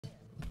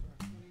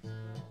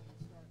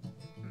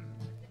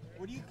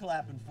What are you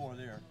clapping for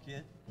there,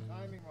 kid?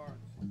 Timing marks.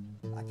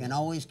 I can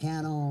always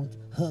count on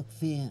Huck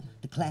Finn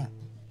to clap.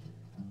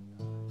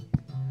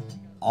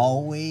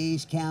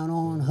 Always count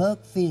on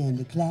Huck Finn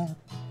to clap.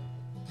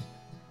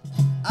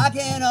 I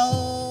can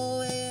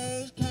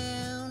always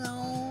count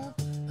on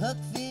Huck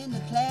Finn to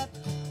clap.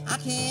 I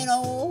can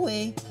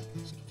always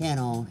count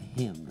on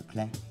him to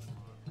clap.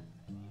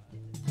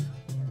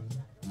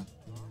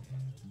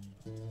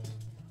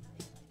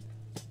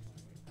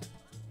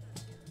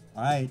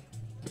 All right.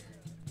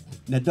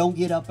 Now don't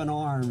get up in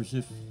arms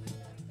if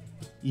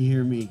you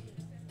hear me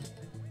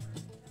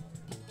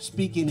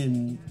speaking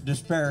in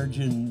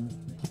disparaging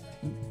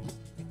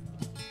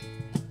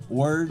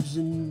words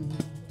and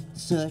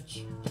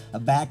such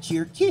about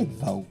your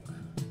kinfolk.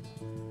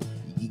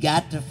 You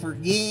got to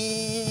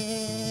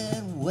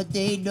forget what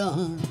they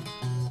done.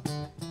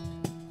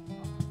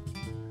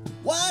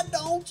 Why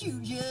don't you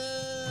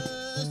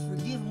just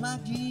forgive 'em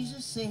like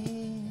Jesus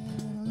said?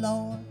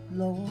 Lord,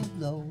 Lord,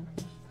 Lord.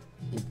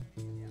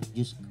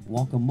 Just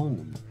walk among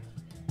them.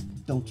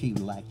 Don't treat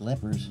them like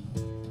lepers.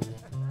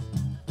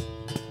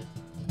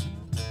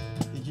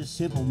 They're just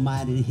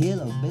simple-minded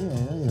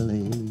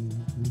hillbilly.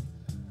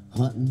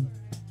 Hunting,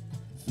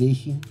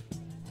 fishing,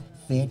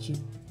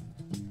 fetching.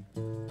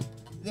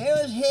 There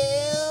was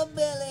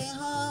hillbilly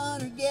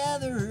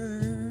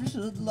hunter-gatherers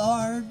at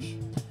large.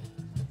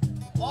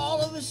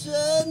 All of a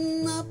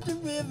sudden up the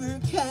river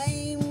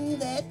came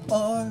that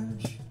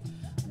barge.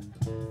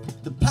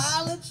 The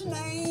pilot's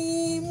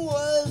name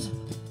was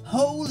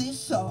Holy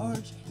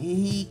Sarge, and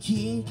he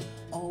kicked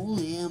all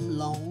them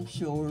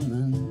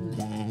longshoremen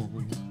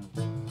down.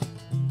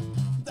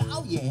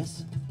 Oh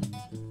yes.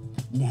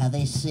 Now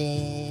they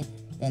said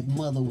that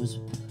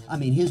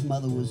his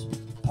mother was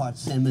part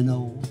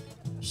Seminole.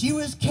 She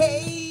was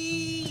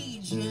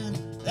Cajun,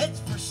 that's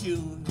for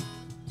sure.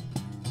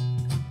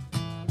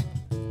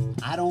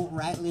 I don't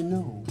rightly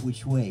know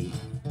which way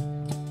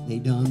they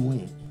done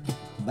went,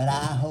 but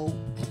I hope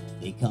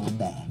they come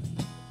back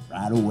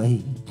right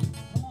away.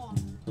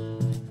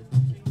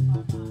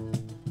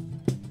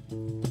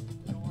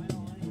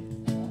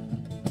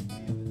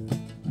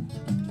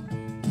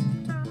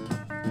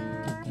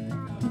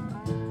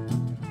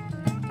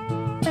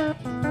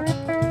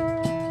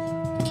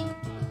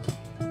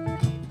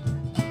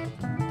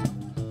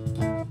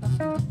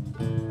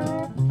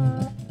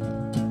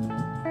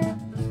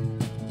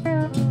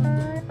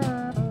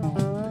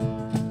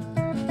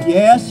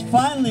 Yes,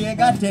 finally I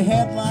got to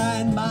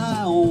headline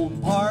my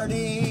own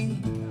party.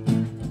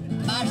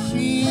 My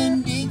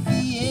shindig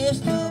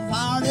fiesta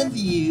point of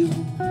view.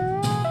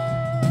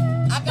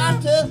 I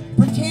got to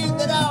pretend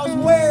that I was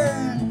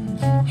wearing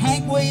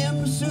Hank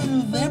Williams' suit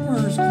of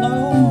emperor's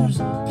clothes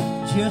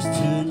just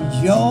to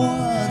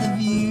enjoy the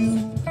view.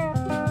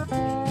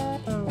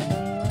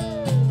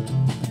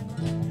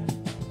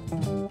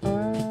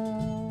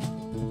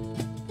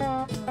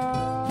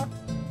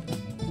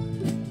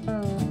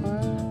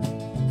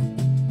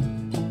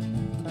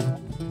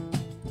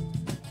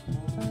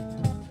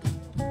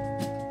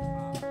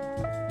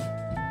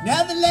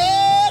 Now the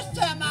last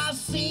time I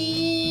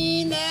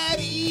seen that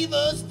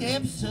evil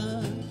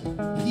stepson,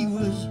 he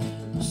was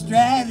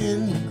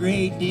striding the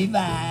great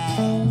divide.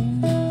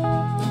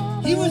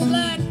 He was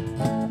like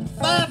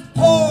 5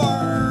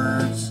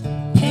 ports,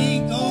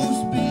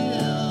 Pecos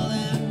Bill,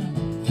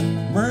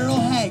 and Merle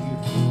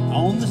Haggard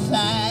on the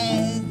side.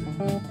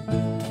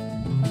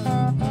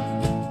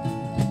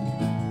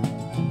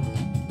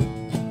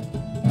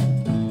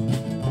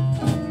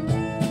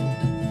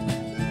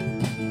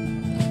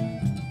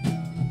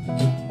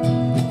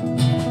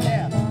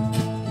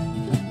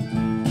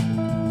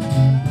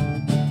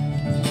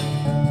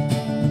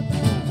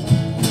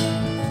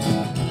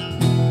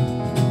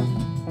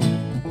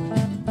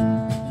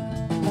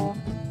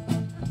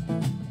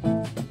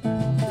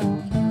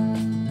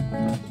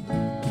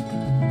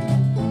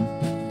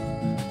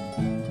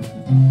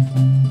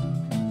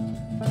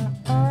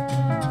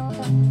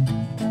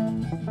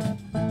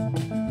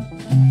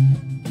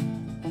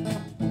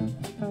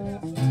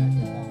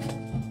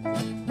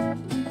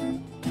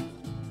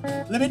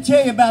 Let me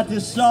tell you about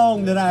this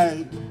song that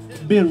I've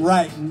been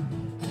writing.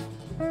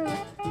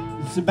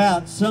 It's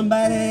about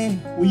somebody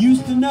we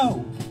used to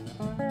know.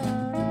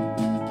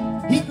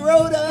 He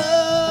growed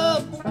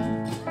up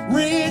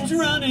ridge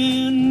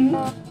running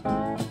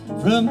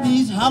from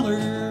these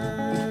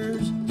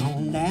hollers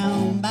on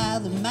down by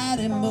the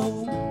mighty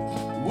Mo.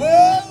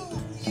 Whoa,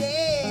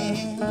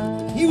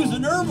 yeah. He was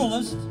an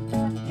herbalist.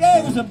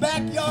 Yeah, he was a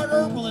backyard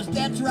herbalist,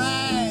 that's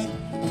right.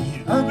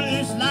 An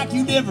herbalist like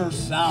you never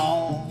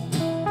saw.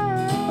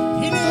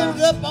 He lived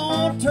up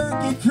on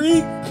Turkey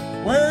Creek,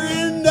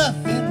 wearing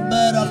nothing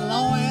but a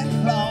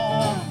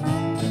loincloth.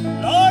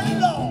 Lordy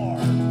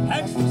Lord,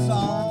 that's the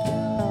song.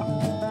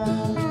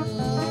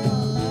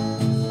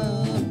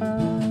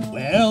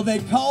 Well, they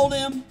called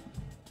him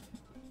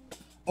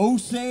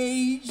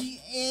Osage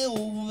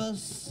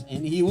Elvis,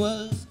 and he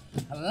was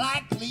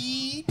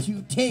likely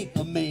to take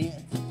a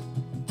meth.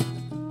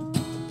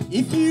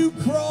 If you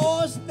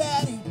crossed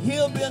that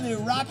hillbilly,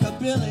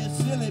 rockabilly,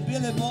 silly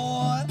Billy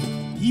boy,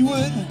 he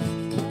would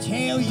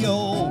tell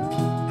your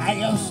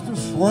ass to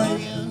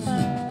shreds.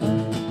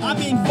 I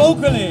mean,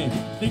 vocally,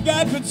 the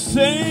guy could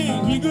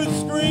sing, he could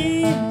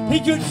scream, he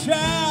could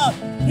shout,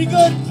 he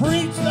could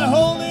preach the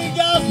holy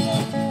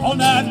gospel all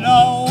night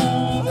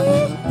long.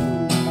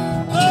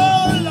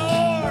 Oh,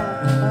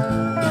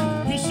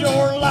 Lord, he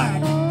sure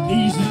liked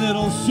these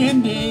little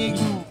shindigs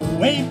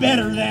way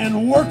better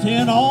than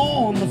working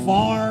on the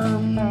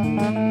farm.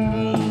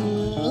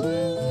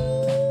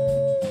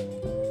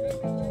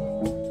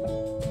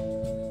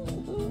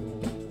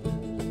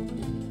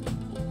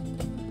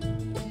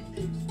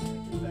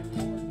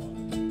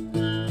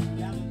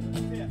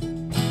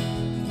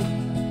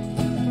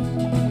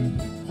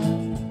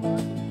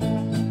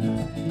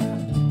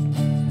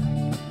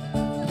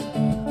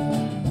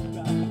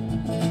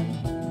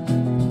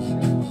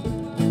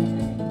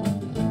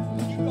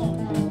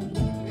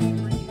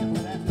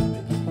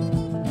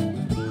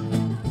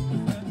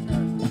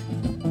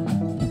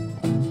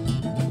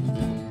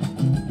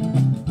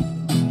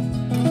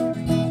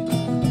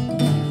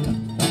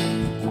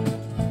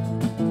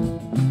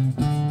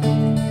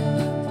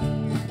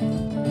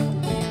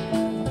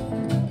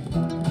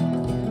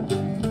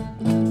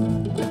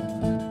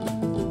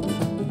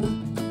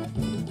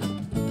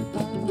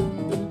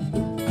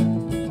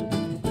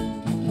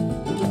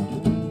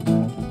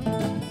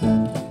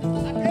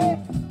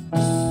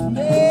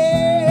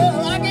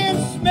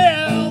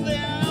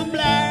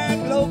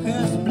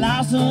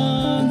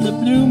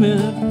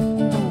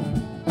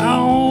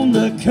 On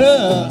the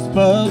cusp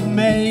of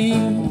May.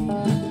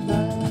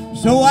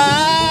 So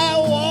I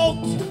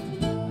walked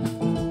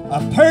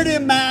a pretty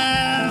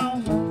mile,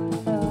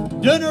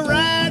 done a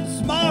ride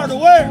smart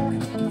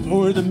work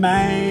for the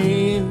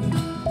man.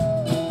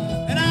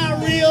 And I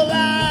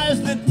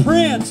realized that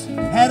Prince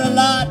had a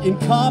lot in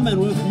common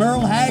with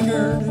Merle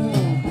Haggard.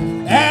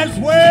 That's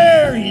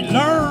where he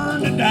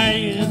learned to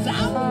dance.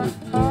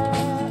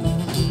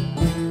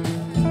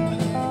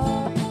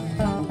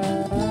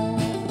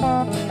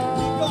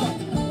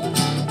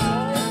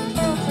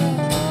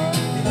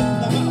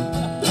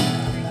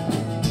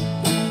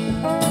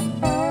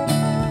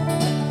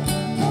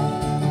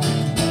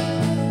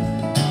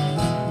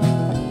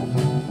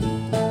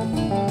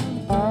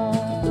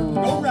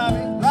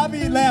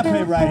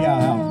 Play right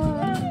here.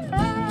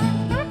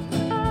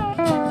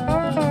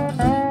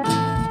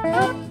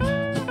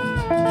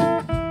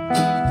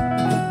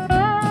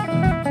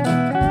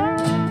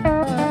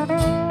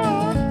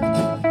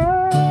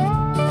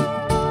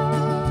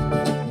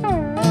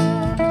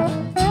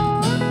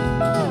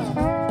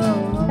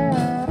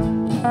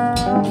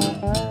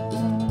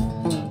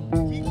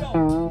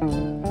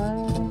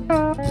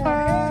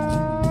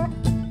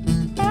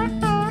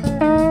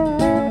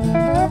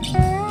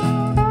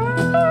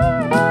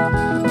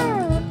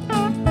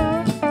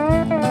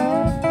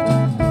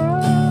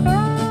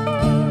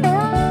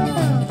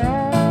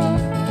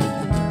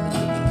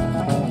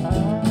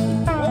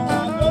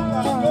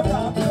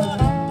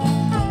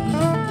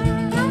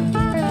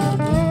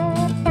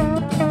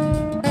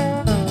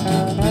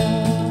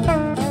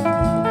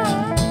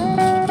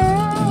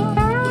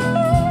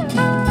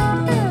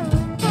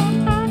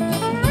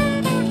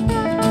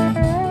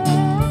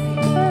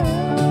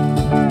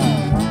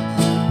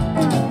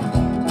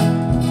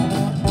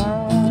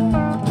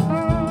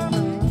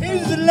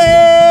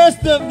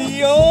 Of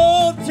the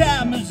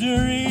old-time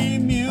Missouri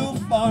mule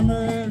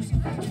farmers,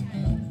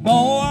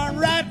 born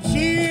right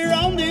here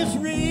on this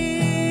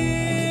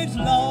ridge,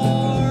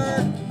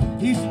 Lord.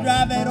 He used to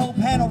drive that old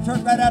panel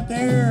truck right out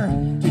there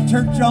to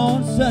church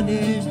on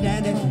Sundays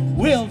down at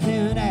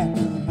Wilton at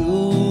the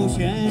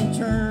Ocean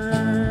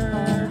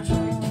Church.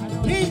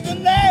 He's the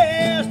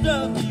last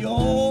of the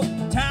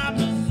old-time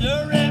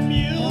Missouri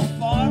mule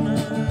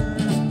farmers,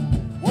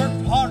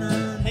 worked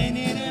harder than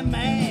any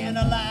man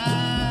alive.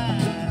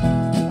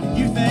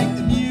 Think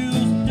the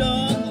mules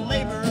done the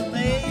labor,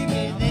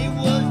 baby, they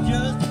was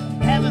just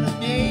having a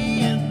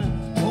day,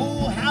 and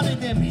oh, how did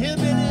them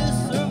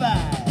hillbillies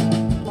survive?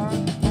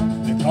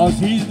 Because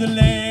he's the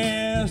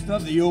last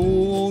of the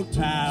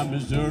old-time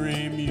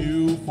Missouri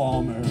mule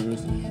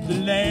farmers,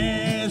 the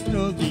last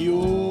of the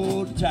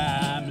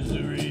old-time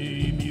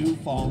Missouri mule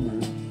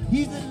farmers.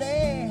 He's the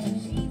last.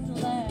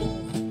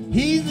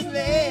 He's the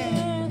last.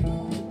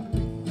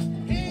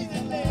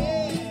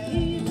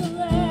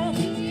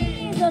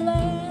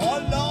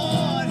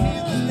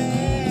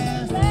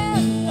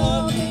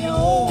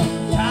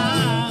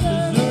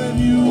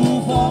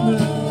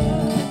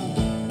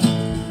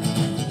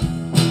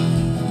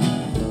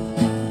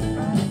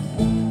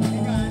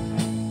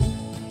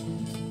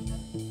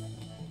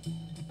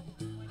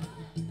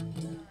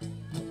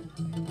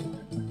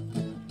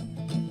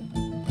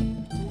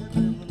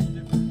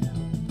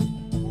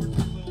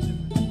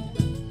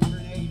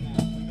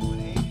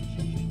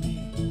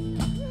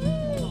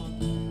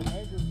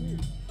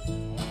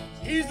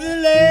 He's the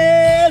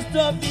last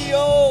of the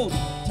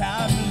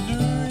old-time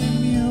Missouri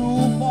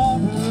mule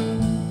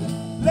farmers,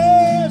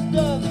 last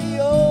of the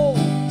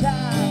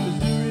old-time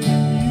Missouri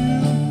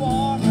mule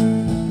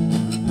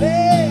farmers,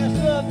 last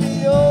of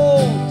the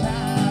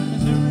old-time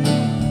Missouri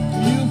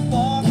mule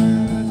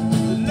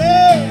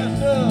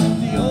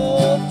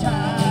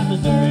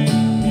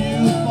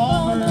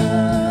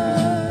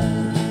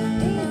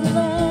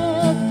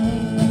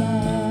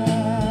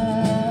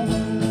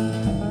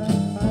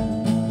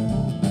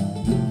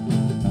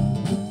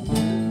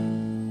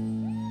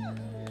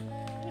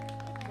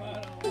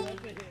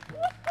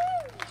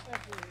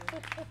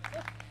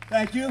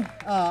Thank you.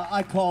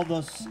 I called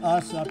us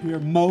up here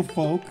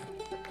MoFolk.